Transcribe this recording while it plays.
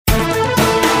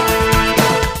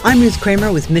I'm Ruth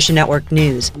Kramer with Mission Network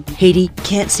News. Haiti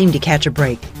can't seem to catch a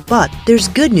break, but there's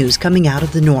good news coming out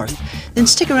of the north. Then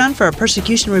stick around for a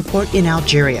persecution report in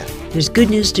Algeria. There's good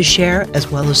news to share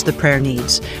as well as the prayer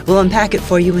needs. We'll unpack it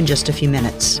for you in just a few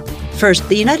minutes. First,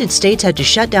 the United States had to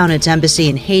shut down its embassy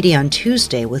in Haiti on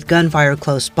Tuesday with gunfire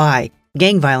close by.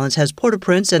 Gang violence has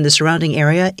Port-au-Prince and the surrounding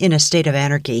area in a state of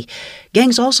anarchy.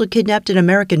 Gangs also kidnapped an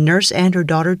American nurse and her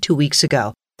daughter 2 weeks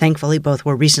ago. Thankfully, both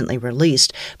were recently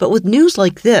released. But with news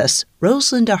like this,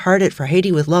 Rosalinda Hardet for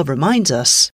Haiti with Love reminds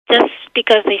us. Just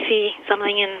because they see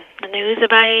something in the news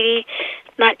about Haiti,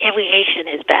 not every Haitian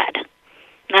is bad.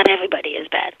 Not everybody is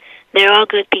bad. They're all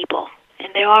good people, and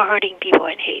they're all hurting people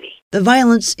in Haiti. The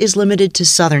violence is limited to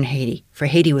southern Haiti. For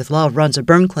Haiti with Love runs a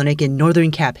burn clinic in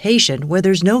northern Cap Haitian where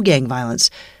there's no gang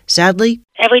violence. Sadly,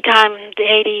 every time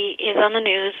Haiti is on the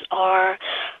news or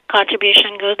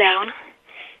contribution goes down,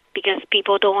 because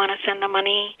people don't want to send the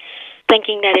money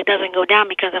thinking that it doesn't go down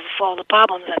because of all the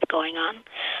problems that's going on.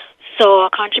 So our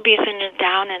contribution is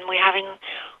down, and we're having a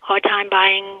hard time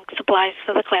buying supplies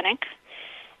for the clinic.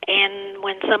 And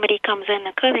when somebody comes in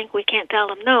the clinic, we can't tell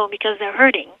them no because they're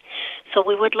hurting. So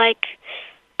we would like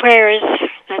prayers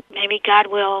that maybe God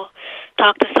will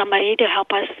talk to somebody to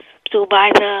help us to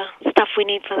buy the stuff we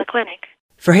need for the clinic.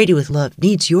 For Haiti with Love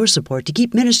needs your support to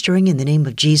keep ministering in the name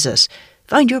of Jesus.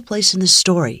 Find your place in the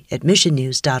story at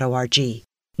missionnews.org.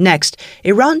 Next,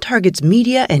 Iran targets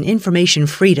media and information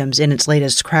freedoms in its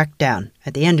latest crackdown.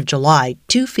 At the end of July,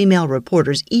 2 female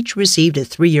reporters each received a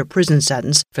 3-year prison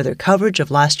sentence for their coverage of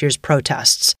last year's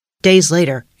protests. Days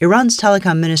later, Iran's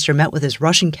telecom minister met with his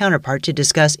Russian counterpart to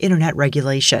discuss internet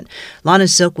regulation. Lana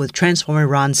Silk with Transform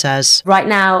Iran says, right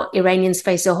now, Iranians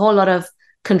face a whole lot of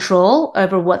control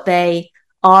over what they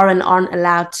are and aren't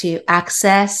allowed to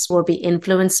access or be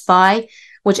influenced by,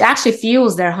 which actually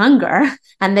fuels their hunger,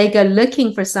 and they go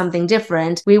looking for something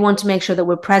different. We want to make sure that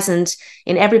we're present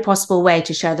in every possible way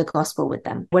to share the gospel with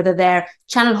them, whether they're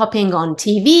channel hopping on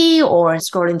TV or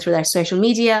scrolling through their social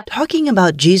media. Talking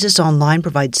about Jesus online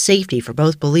provides safety for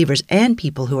both believers and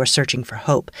people who are searching for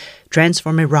hope.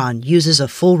 Transform Iran uses a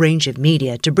full range of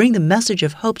media to bring the message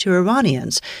of hope to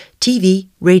Iranians: TV,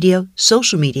 radio,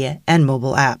 social media, and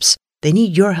mobile apps. They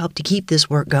need your help to keep this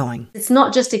work going. It's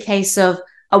not just a case of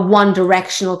a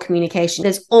one-directional communication.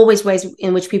 There's always ways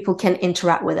in which people can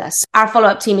interact with us. Our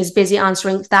follow-up team is busy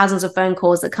answering thousands of phone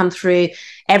calls that come through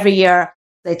every year.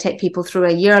 They take people through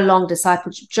a year-long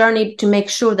discipleship journey to make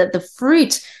sure that the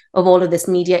fruit of all of this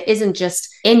media isn't just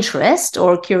interest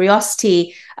or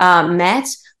curiosity met,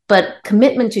 but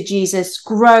commitment to Jesus,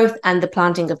 growth, and the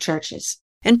planting of churches.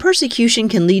 And persecution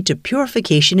can lead to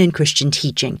purification in Christian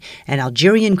teaching. An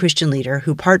Algerian Christian leader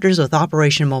who partners with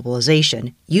Operation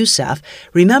Mobilization, Youssef,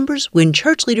 remembers when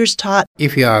church leaders taught,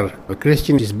 if you are a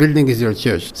Christian, this building is your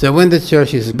church. So when the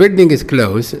church's building is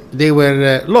closed, they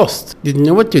were lost, didn't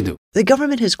know what to do. The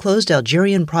government has closed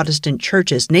Algerian Protestant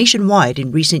churches nationwide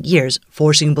in recent years,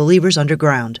 forcing believers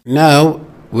underground. Now,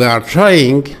 we are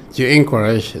trying to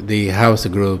encourage the house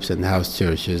groups and house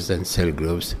churches and cell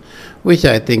groups, which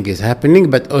I think is happening,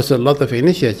 but also a lot of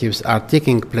initiatives are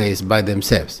taking place by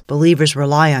themselves. Believers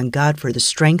rely on God for the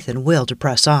strength and will to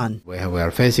press on. We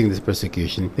are facing this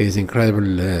persecution. There is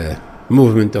incredible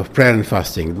movement of prayer and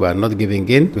fasting. We are not giving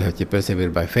in. We have to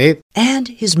persevere by faith. And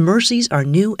His mercies are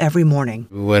new every morning.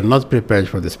 We were not prepared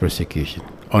for this persecution,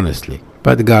 honestly.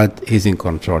 But God is in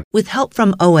control. With help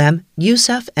from OM,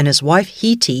 Youssef and his wife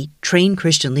Haiti train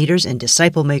Christian leaders and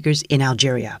disciple makers in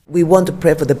Algeria. We want to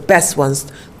pray for the best ones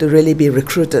to really be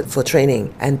recruited for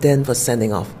training and then for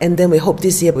sending off. And then we hope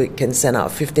this year we can send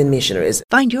out 15 missionaries.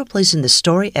 Find your place in the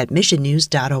story at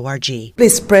missionnews.org.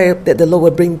 Please pray that the Lord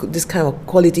will bring this kind of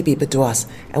quality people to us.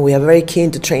 And we are very keen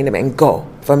to train them and go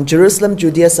from Jerusalem,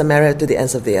 Judea, Samaria to the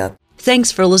ends of the earth.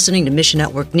 Thanks for listening to Mission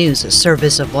Network News, a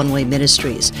service of One Way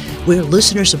Ministries. We're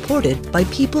listener-supported by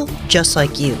people just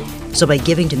like you. So by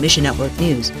giving to Mission Network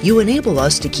News, you enable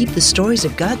us to keep the stories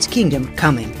of God's kingdom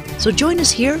coming. So join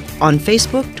us here on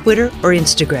Facebook, Twitter, or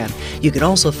Instagram. You can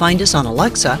also find us on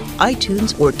Alexa,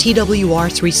 iTunes, or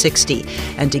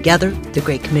TWR360. And together, the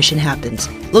Great Commission happens.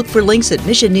 Look for links at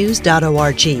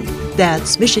missionnews.org.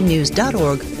 That's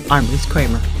missionnews.org. I'm Ruth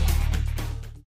Kramer.